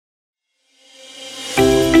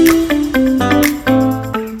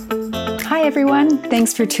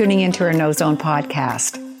Thanks for tuning into our No Zone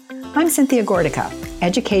podcast. I'm Cynthia Gordica,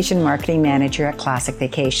 Education Marketing Manager at Classic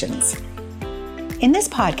Vacations. In this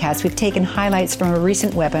podcast, we've taken highlights from a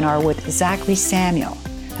recent webinar with Zachary Samuel,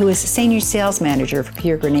 who is Senior Sales Manager for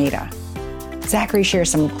Pure Grenada. Zachary shares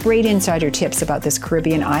some great insider tips about this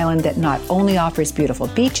Caribbean island that not only offers beautiful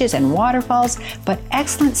beaches and waterfalls, but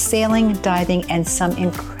excellent sailing, diving, and some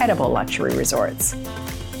incredible luxury resorts.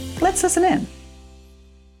 Let's listen in.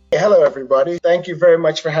 Hello, everybody. Thank you very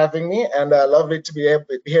much for having me, and lovely to be able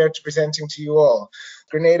to be here to presenting to you all.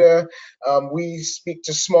 Grenada, we speak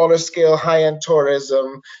to smaller scale, high-end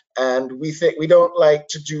tourism, and we don't like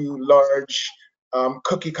to do large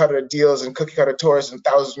cookie cutter deals and cookie cutter tours and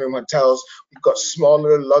 1,000-room hotels. We've got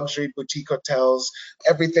smaller luxury boutique hotels.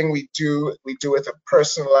 Everything we do with a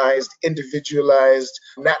personalized, individualized,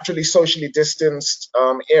 naturally socially distanced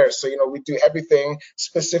air. So, we do everything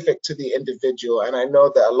specific to the individual. And I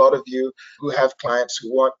know that a lot of you who have clients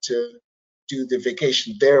who want to do the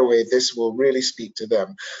vacation their way, this will really speak to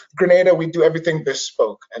them. Grenada, we do everything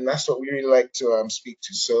bespoke, and that's what we really like to speak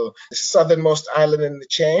to. So the southernmost island in the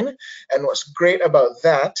chain, and what's great about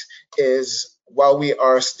that is while we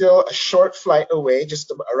are still a short flight away,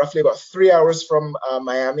 just roughly about 3 hours from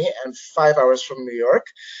Miami and 5 hours from New York,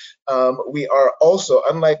 we are also,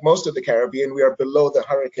 unlike most of the Caribbean, we are below the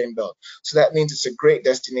hurricane belt. So that means it's a great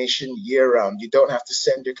destination year-round. You don't have to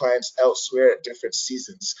send your clients elsewhere at different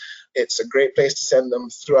seasons. It's a great place to send them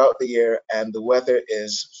throughout the year, and the weather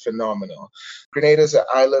is phenomenal. Grenada is an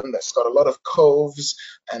island that's got a lot of coves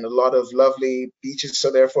and a lot of lovely beaches, so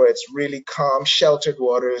therefore it's really calm, sheltered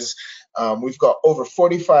waters. We've got over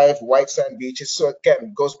 45 white sand beaches. So again,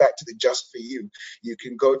 it goes back to the just for you. You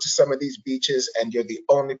can go to some of these beaches and you're the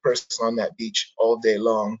only person on that beach all day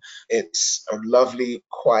long. It's a lovely,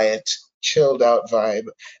 quiet, chilled out vibe.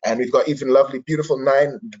 And we've got even lovely, beautiful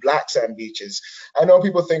 9 black sand beaches. I know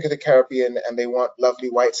people think of the Caribbean and they want lovely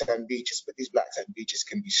white sand beaches, but these black sand beaches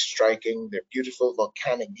can be striking. They're beautiful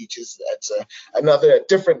volcanic beaches. That's another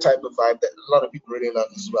different type of vibe that a lot of people really love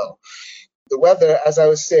as well. The weather, as I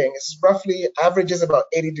was saying, is roughly averages about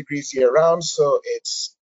 80 degrees year round. So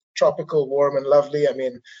it's tropical, warm and lovely. I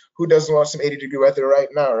mean, who doesn't want some 80-degree weather right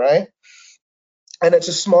now, right? And it's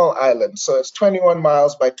a small island, so it's 21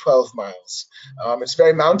 miles by 12 miles. It's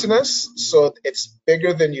very mountainous, so it's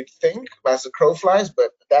bigger than you'd think as the crow flies.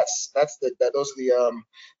 But those are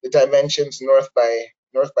the dimensions: north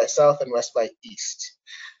by south and west by east.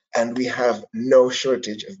 And we have no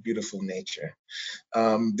shortage of beautiful nature.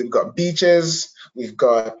 We've got beaches, we've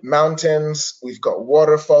got mountains, we've got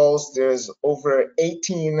waterfalls. There's over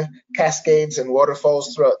 18 cascades and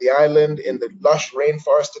waterfalls throughout the island in the lush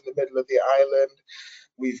rainforest in the middle of the island.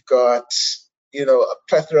 We've got, a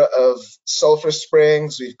plethora of sulfur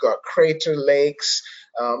springs. We've got crater lakes.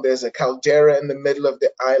 There's a caldera in the middle of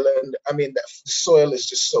the island. I mean, the soil is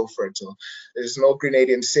just so fertile. There's an old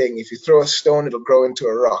Grenadian saying, if you throw a stone, it'll grow into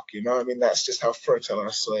a rock. I mean, that's just how fertile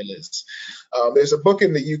our soil is. There's a book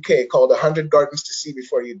in the UK called 100 Gardens to See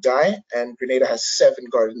Before You Die, and Grenada has 7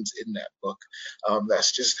 gardens in that book.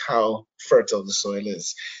 That's just how fertile the soil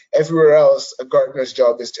is. Everywhere else, a gardener's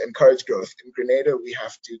job is to encourage growth. In Grenada, we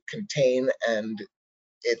have to contain, and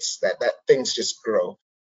it's that things just grow.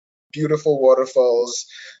 Beautiful waterfalls,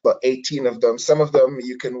 about 18 of them. Some of them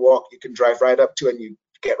you can drive right up to and you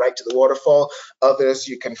get right to the waterfall. Others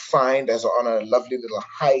you can find as on a lovely little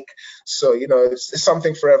hike. So, it's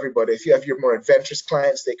something for everybody. If you have your more adventurous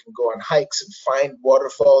clients, they can go on hikes and find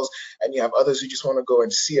waterfalls. And you have others who just want to go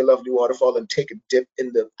and see a lovely waterfall and take a dip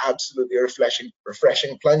in the absolutely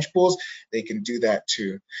refreshing plunge pools. They can do that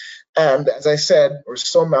too. And as I said, we're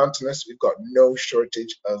so mountainous, we've got no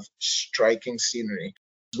shortage of striking scenery.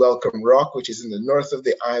 Welcome Rock, which is in the north of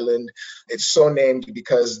the island. It's so named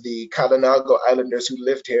because the Kalinago Islanders who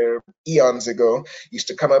lived here eons ago used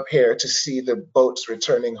to come up here to see the boats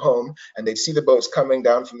returning home, and they'd see the boats coming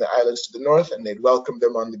down from the islands to the north, and they'd welcome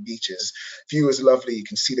them on the beaches. View is lovely. You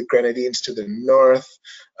can see the Grenadines to the north,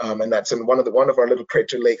 and that's in one of our little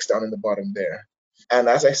crater lakes down in the bottom there. And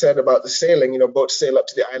as I said about the sailing, boats sail up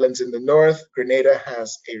to the islands in the north. Grenada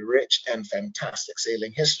has a rich and fantastic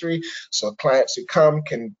sailing history. So clients who come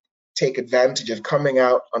can take advantage of coming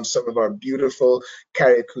out on some of our beautiful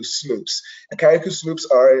Carriacou sloops. And Carriacou sloops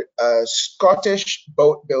are a Scottish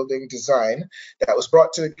boat building design that was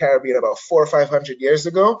brought to the Caribbean about 400 or 500 years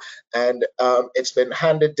ago. And it's been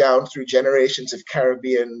handed down through generations of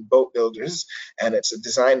Caribbean boat builders. And it's a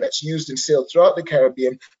design that's used and sailed throughout the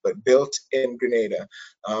Caribbean, but built in Grenada.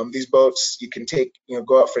 These boats you can take,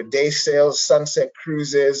 go out for day sails, sunset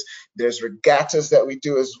cruises. There's regattas that we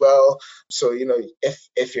do as well. So,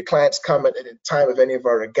 if your clients come at the time of any of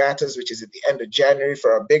our regattas, which is at the end of January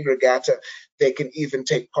for our big regatta, they can even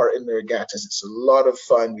take part in the regattas. It's a lot of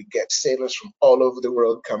fun. We get sailors from all over the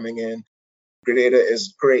world coming in. Grenada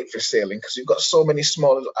is great for sailing because we've got so many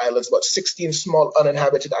small little islands, about 16 small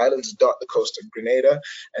uninhabited islands dot the coast of Grenada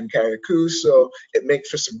and Carriacou, so it makes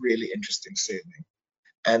for some really interesting sailing.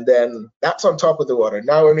 And then that's on top of the water.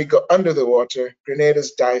 Now when we go under the water,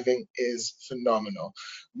 Grenada's diving is phenomenal.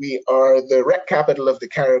 We are the rec capital of the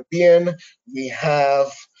Caribbean. We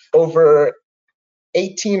have over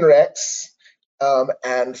 18 wrecks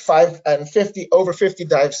and over 50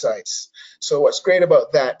 dive sites. So what's great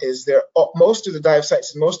about that is most of the dive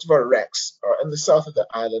sites and most of our wrecks are in the south of the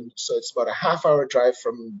island. So it's about a half-hour drive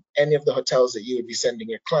from any of the hotels that you would be sending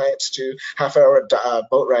your clients to. Half-hour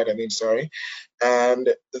boat ride, and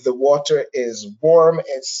the water is warm.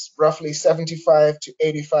 It's roughly 75 to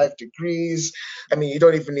 85 degrees. You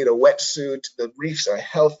don't even need a wetsuit. The reefs are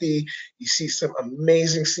healthy. You see some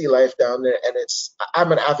amazing sea life down there. And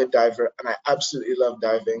I'm an avid diver and I absolutely love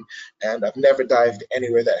diving. And I've never dived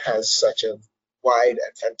anywhere that has such a wide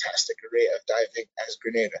and fantastic array of diving as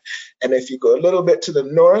Grenada. And if you go a little bit to the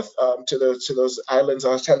north, to those islands I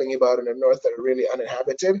was telling you about in the north that are really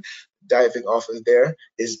uninhabited, diving off of there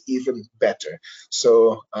is even better.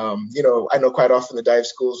 So, I know quite often the dive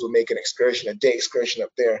schools will make a day excursion up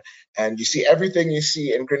there, and you see everything you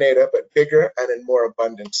see in Grenada, but bigger and in more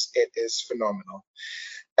abundance. It is phenomenal.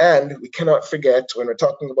 And we cannot forget, when we're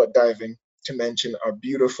talking about diving, to mention our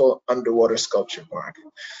beautiful underwater sculpture park.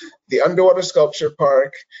 The underwater sculpture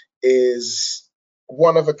park is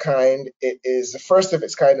one of a kind. It is the first of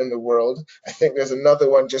its kind in the world. I think there's another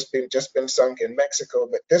one just been sunk in Mexico,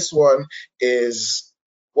 but this one is,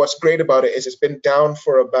 what's great about it is it's been down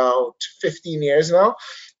for about 15 years now.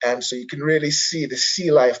 And so you can really see the sea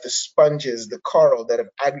life, the sponges, the coral that have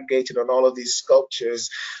aggregated on all of these sculptures.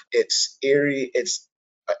 It's eerie, it's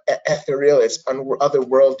ethereal, it's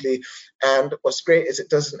otherworldly. And what's great is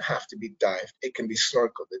it doesn't have to be dived. It can be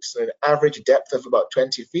snorkeled. It's an average depth of about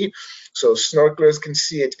 20 feet. So snorkelers can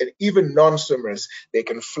see it, and even non-swimmers, they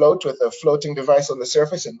can float with a floating device on the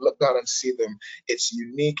surface and look down and see them. It's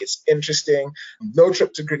unique, it's interesting. No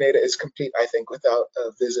trip to Grenada is complete, I think, without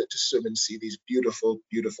a visit to swim and see these beautiful,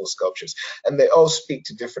 beautiful sculptures. And they all speak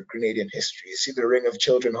to different Grenadian history. You see the ring of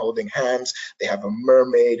children holding hands. They have a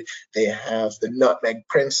mermaid. They have the nutmeg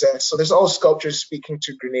princess. So there's all sculptures speaking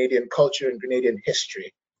to Grenadian culture and Grenadian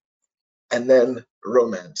history. And then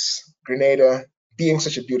romance. Grenada, being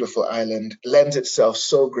such a beautiful island, lends itself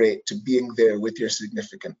so great to being there with your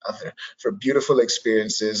significant other for beautiful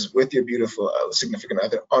experiences with your beautiful significant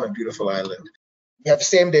other on a beautiful island. We have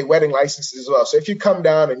same-day wedding licenses as well. So if you come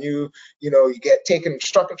down and you get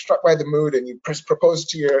struck by the mood and you propose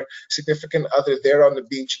to your significant other there on the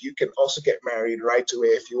beach, you can also get married right away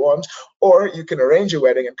if you want, or you can arrange a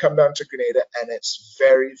wedding and come down to Grenada, and it's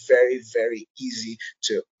very, very, very easy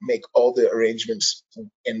to make all the arrangements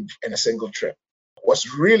in a single trip.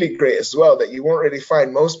 What's really great as well that you won't really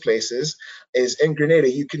find most places is in Grenada,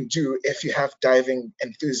 you can do, if you have diving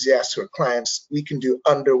enthusiasts who are clients, we can do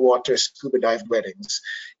underwater scuba dive weddings.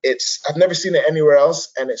 I've never seen it anywhere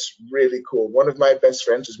else, and it's really cool. One of my best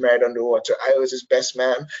friends was married underwater. I was his best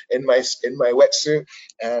man in my wetsuit,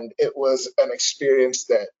 and it was an experience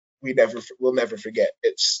that we'll never forget.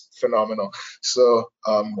 It's phenomenal. So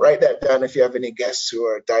write that down if you have any guests who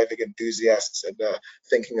are diving enthusiasts and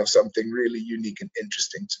thinking of something really unique and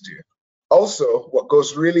interesting to do. Also, what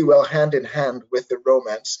goes really well hand in hand with the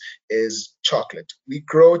romance is chocolate. We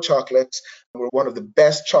grow chocolate. We're one of the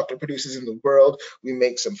best chocolate producers in the world. We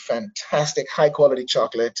make some fantastic high quality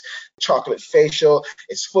chocolate facial.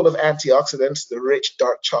 It's full of antioxidants, the rich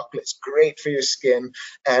dark chocolate. It's great for your skin.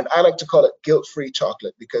 And I like to call it guilt-free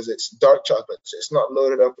chocolate because it's dark chocolate. So it's not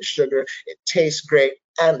loaded up with sugar. It tastes great,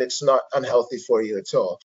 and it's not unhealthy for you at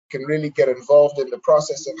all. Can really get involved in the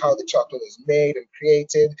process of how the chocolate is made and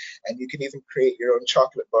created, and you can even create your own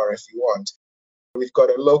chocolate bar if you want. We've got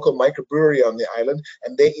a local microbrewery on the island,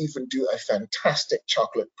 and they even do a fantastic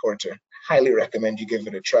chocolate porter. Highly recommend you give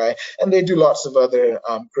it a try. And they do lots of other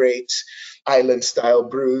great island-style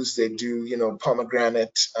brews. They do,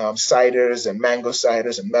 pomegranate ciders and mango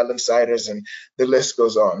ciders and melon ciders, and the list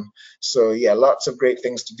goes on. So yeah, lots of great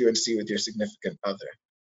things to do and see with your significant other.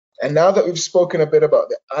 And now that we've spoken a bit about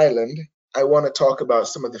the island, I want to talk about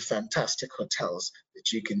some of the fantastic hotels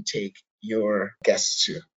that you can take your guests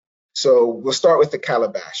to. So we'll start with the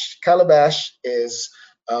Calabash. Calabash is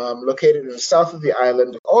located in the south of the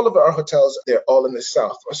island. All of our hotels, they're all in the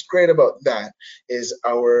south. What's great about that is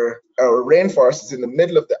our rainforest is in the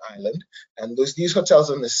middle of the island, and these hotels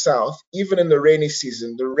in the south, even in the rainy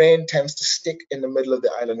season, the rain tends to stick in the middle of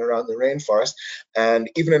the island around the rainforest, and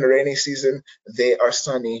even in the rainy season, they are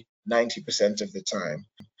sunny 90% of the time.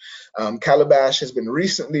 Calabash has been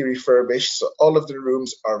recently refurbished, so all of the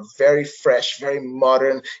rooms are very fresh, very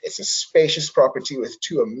modern. It's a spacious property with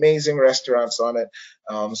 2 amazing restaurants on it,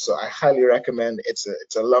 so I highly recommend. It's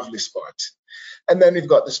a lovely spot. And then we've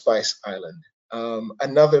got the Spice Island,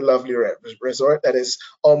 another lovely resort that is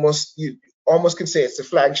you almost could say it's the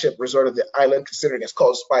flagship resort of the island, considering it's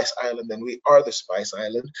called Spice Island, and we are the Spice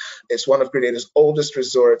Island. It's one of Grenada's oldest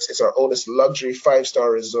resorts. It's our oldest luxury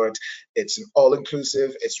 5-star resort. It's an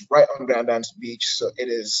all-inclusive. It's right on Grand Anse Beach, so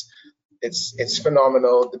it's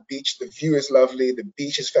phenomenal. The beach, the view is lovely. The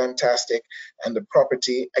beach is fantastic, and the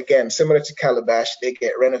property, again, similar to Calabash, they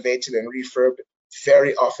get renovated and refurbed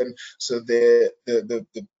very often. So the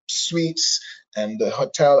suites and the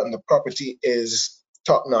hotel and the property is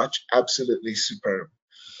top-notch, absolutely superb.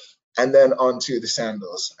 And then on to the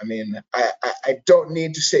Sandals. I mean, I don't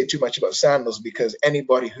need to say too much about Sandals because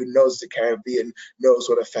anybody who knows the Caribbean knows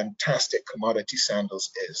what a fantastic commodity Sandals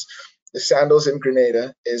is. The Sandals in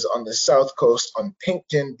Grenada is on the south coast on Pink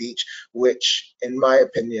Gin Beach, which, in my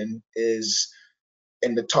opinion, is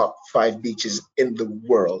in the top 5 beaches in the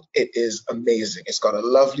world. It is amazing. It's got a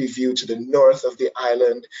lovely view to the north of the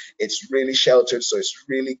island. It's really sheltered, so it's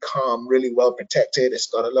really calm, really well protected. It's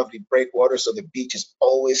got a lovely breakwater, so the beach is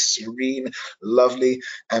always serene, lovely,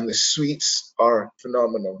 and the suites are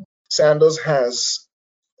phenomenal. Sandals has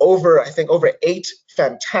over 8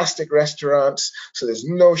 fantastic restaurants, so there's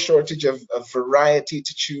no shortage of variety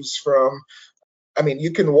to choose from. I mean,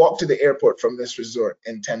 you can walk to the airport from this resort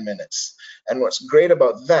in 10 minutes. And what's great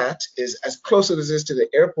about that is, as close as it is to the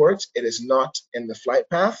airport, it is not in the flight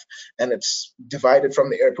path, and it's divided from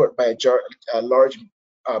the airport by a large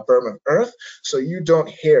berm of earth. So you don't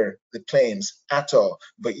hear the planes at all,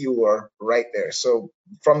 but you are right there. So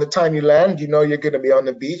from the time you land, you know you're going to be on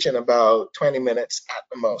the beach in about 20 minutes at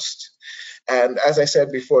the most. And as I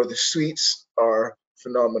said before, the suites are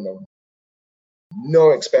phenomenal. No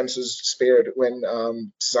expenses spared when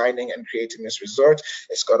designing and creating this resort.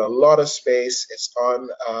 It's got a lot of space. It's on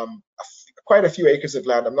quite a few acres of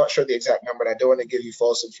land. I'm not sure the exact number, and I don't want to give you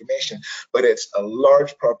false information, but it's a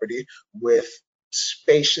large property with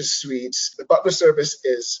spacious suites. The butler service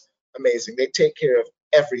is amazing. They take care of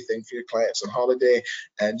everything for your clients on holiday,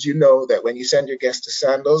 and you know that when you send your guests to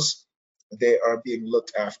Sandals, they are being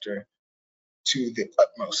looked after to the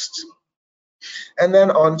utmost. And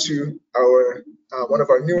then on to our one of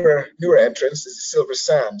our newer entrants is Silver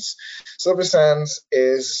Sands. Silver Sands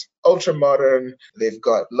is ultra modern. They've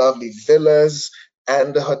got lovely villas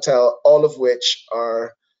and a hotel, all of which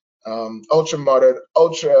are ultra modern,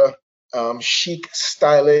 ultra chic,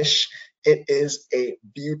 stylish. It is a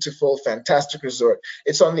beautiful, fantastic resort.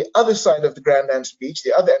 It's on the other side of the Grand Anse Beach,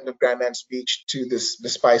 the other end of Grand Anse Beach to the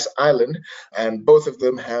Spice Island, and both of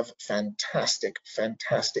them have fantastic,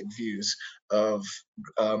 fantastic views of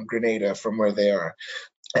Grenada from where they are.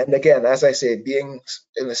 And again, as I say, being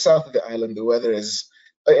in the south of the island, the weather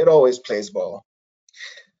it always plays ball.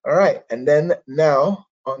 All right, and then now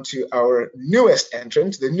onto our newest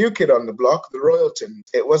entrant, the new kid on the block, the Royalton.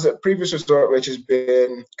 It was a previous resort which has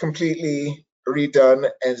been completely redone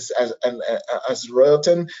as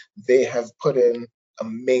Royalton. They have put in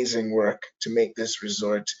amazing work to make this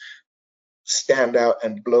resort stand out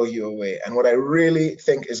and blow you away. And what I really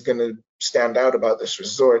think is going to stand out about this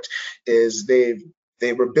resort is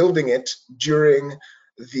they were building it during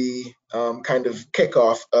the kind of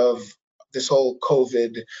kickoff of this whole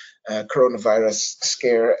COVID coronavirus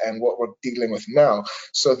scare and what we're dealing with now.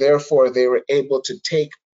 So therefore, they were able to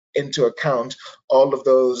take into account all of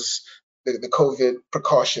those the COVID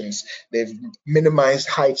precautions. They've minimized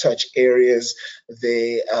high touch areas.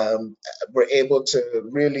 They were able to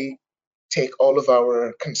really take all of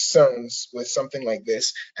our concerns with something like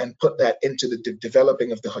this and put that into the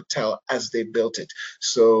developing of the hotel as they built it.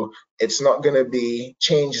 So it's not going to be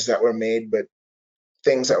changes that were made, but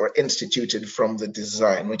things that were instituted from the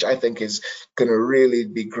design, which I think is going to really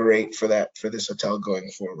be great for this hotel going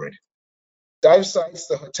forward. Dive sites,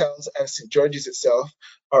 the hotels, and St. George's itself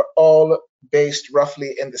are all based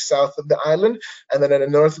roughly in the south of the island, and then in the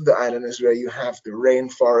north of the island is where you have the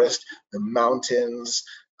rainforest, the mountains,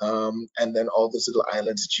 and then all those little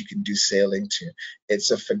islands that you can do sailing to. It's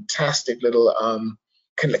a fantastic little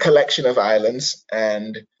collection of islands,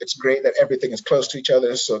 and it's great that everything is close to each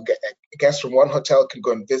other, so guests from one hotel can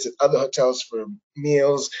go and visit other hotels for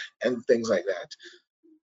meals and things like that.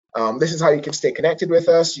 This is how you can stay connected with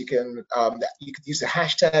us. You can use the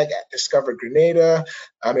hashtag at Discover Grenada,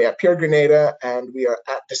 at Pure Grenada, and we are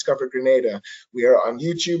at Discover Grenada. We are on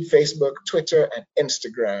YouTube, Facebook, Twitter, and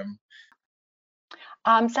Instagram.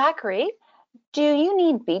 Zachary, do you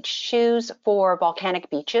need beach shoes for volcanic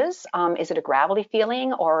beaches? Is it a gravelly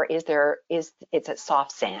feeling, or is it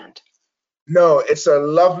soft sand? No, it's a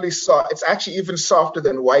lovely soft. It's actually even softer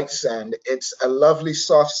than white sand. It's a lovely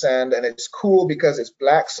soft sand, and it's cool because it's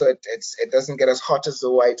black, so it doesn't get as hot as the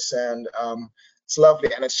white sand. It's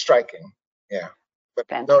lovely and it's striking. Yeah, but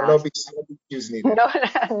no beach shoes needed. No,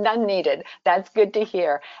 none needed. That's good to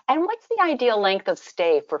hear. And what's the ideal length of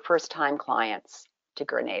stay for first-time clients to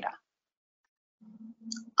Grenada?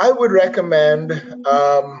 I would recommend,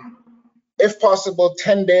 if possible,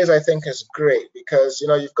 10 days I think is great, because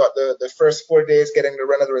you've got the first 4 days getting to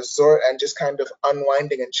run of the resort and just kind of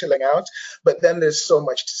unwinding and chilling out, but then there's so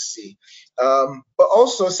much to see. But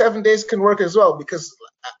also 7 days can work as well, because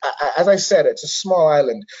as I said, it's a small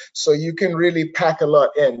island, so you can really pack a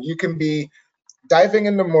lot in. You can be diving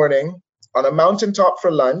in the morning, on a mountaintop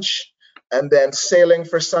for lunch, and then sailing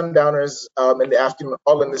for sundowners in the afternoon,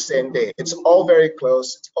 all in the same day. It's all very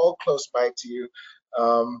close. It's all close by to you.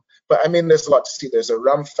 But I mean, there's a lot to see. There's a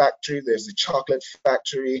rum factory, there's a chocolate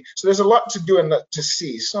factory. So there's a lot to do and to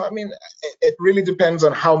see. So, I mean, it really depends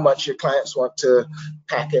on how much your clients want to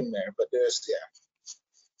pack in there. But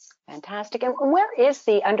yeah. Fantastic. And where is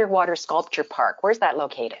the Underwater Sculpture Park? Where's that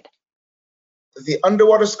located? The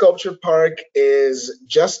Underwater Sculpture Park is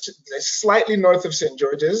just slightly north of St.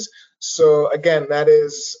 George's. So again, that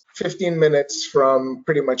is 15 minutes from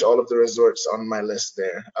pretty much all of the resorts on my list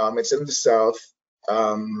there. It's in the south,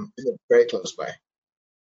 very close by.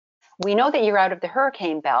 We know that you're out of the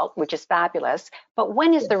hurricane belt, which is fabulous, but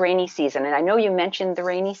when is the rainy season? And I know you mentioned the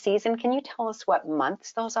rainy season. Can you tell us what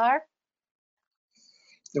months those are?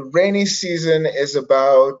 The rainy season is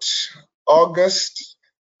about August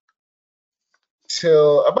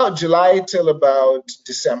till about July till about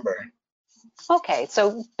December. Okay,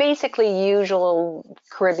 so basically usual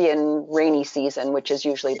Caribbean rainy season, which is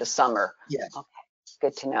usually the summer. Yeah. Okay,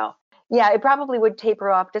 good to know. Yeah, it probably would taper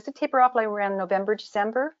off. Does it taper off like around November,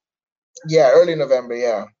 December? Yeah, early November,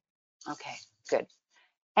 yeah. Okay, good.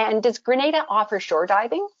 And does Grenada offer shore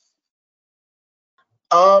diving?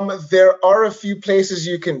 There are a few places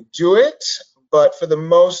you can do it, but for the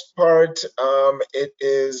most part,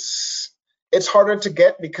 it's harder to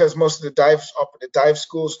get because most of the dive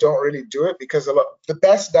schools don't really do it, because the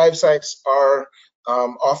best dive sites are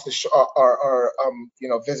off the shore,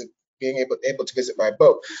 being able to visit by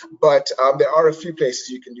boat. But there are a few places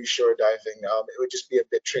you can do shore diving. It would just be a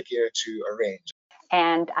bit trickier to arrange.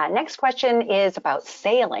 And next question is about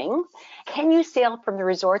sailing. Can you sail from the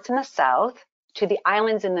resorts in the south to the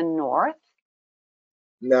islands in the north?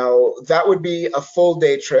 Now, that would be a full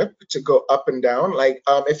day trip to go up and down. Like,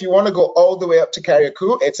 if you want to go all the way up to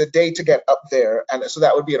Carriacou, it's a day to get up there. And so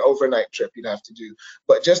that would be an overnight trip you'd have to do.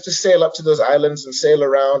 But just to sail up to those islands and sail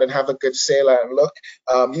around and have a good sail out and look,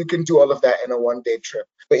 you can do all of that in a one-day trip.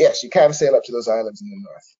 But yes, you can sail up to those islands in the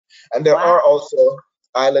north. And there are also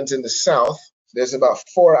islands in the south. There's about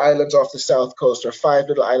 4 islands off the south coast, or 5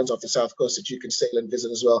 little islands off the south coast that you can sail and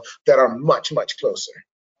visit as well, that are much, much closer.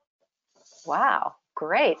 Wow.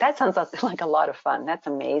 Great. That sounds like a lot of fun. That's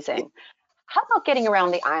amazing. How about getting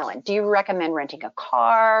around the island? Do you recommend renting a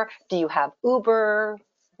car? Do you have Uber?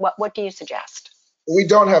 What do you suggest? We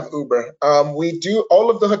don't have Uber. We do. All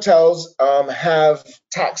of the hotels have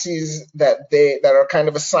taxis that are kind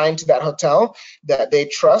of assigned to that hotel that they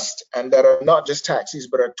trust, and that are not just taxis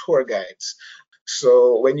but are tour guides.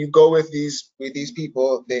 So when you go with these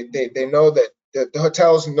people, they know that the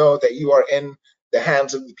hotels know that you are in the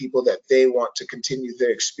hands of the people that they want to continue their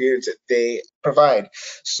experience that they provide.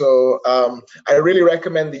 So I really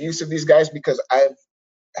recommend the use of these guys, because I've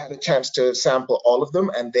had a chance to sample all of them,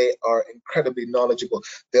 and they are incredibly knowledgeable.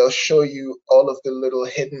 They'll show you all of the little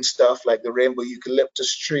hidden stuff, like the rainbow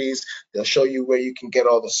eucalyptus trees. They'll show you where you can get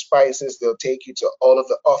all the spices. They'll take you to all of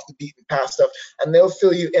the off the beaten path stuff, and they'll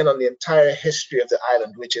fill you in on the entire history of the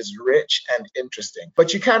island, which is rich and interesting.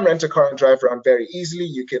 But you can rent a car and drive around very easily.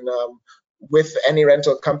 You can with any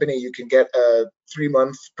rental company, you can get a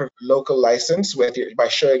 3-month local license by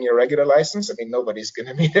showing your regular license. I mean, nobody's going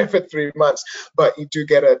to be there for 3 months, but you do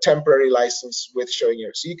get a temporary license with showing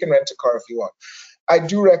so you can rent a car if you want. I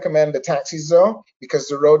do recommend the taxis though, because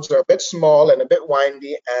the roads are a bit small and a bit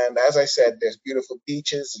windy, and as I said, there's beautiful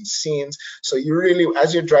beaches and scenes. So you really,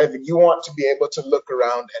 as you're driving, you want to be able to look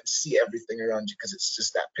around and see everything around you, because it's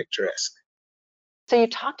just that picturesque. So you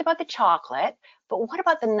talked about the chocolate, but what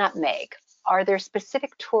about the nutmeg? Are there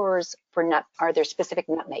specific tours are there specific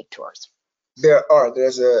nutmeg tours?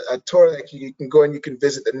 There's a tour that you can go and you can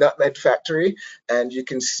visit the nutmeg factory, and you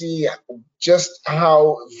can see just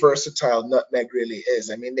how versatile nutmeg really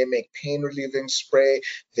is. I mean, they make pain relieving spray,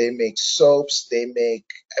 they make soaps, the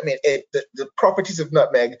properties of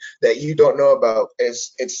nutmeg that you don't know about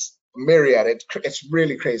it's myriad. It's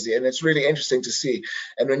really crazy, and it's really interesting to see.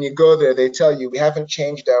 And when you go there, they tell you we haven't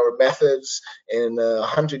changed our methods in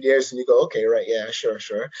 100 years, and you go, okay, right, yeah, sure.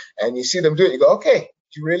 And you see them do it, you go, okay,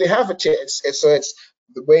 you really have a chance. It's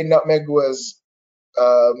the way nutmeg was,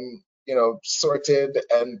 sorted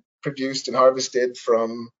and produced and harvested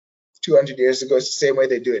from 200 years ago. It's the same way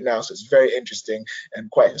they do it now. So it's very interesting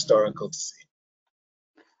and quite historical to see.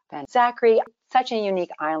 Zachary, such a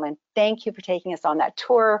unique island. Thank you for taking us on that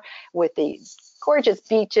tour with the gorgeous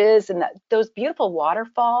beaches and those beautiful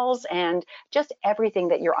waterfalls and just everything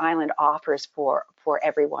that your island offers for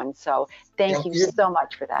everyone. So thank you so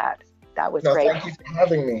much for that. That was great. Thank you for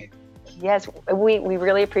having me. Yes, we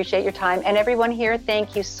really appreciate your time. And everyone here,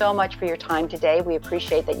 thank you so much for your time today. We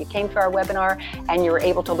appreciate that you came to our webinar and you were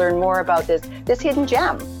able to learn more about this hidden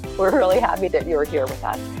gem. We're really happy that you were here with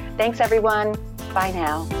us. Thanks, everyone. Bye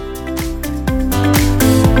now.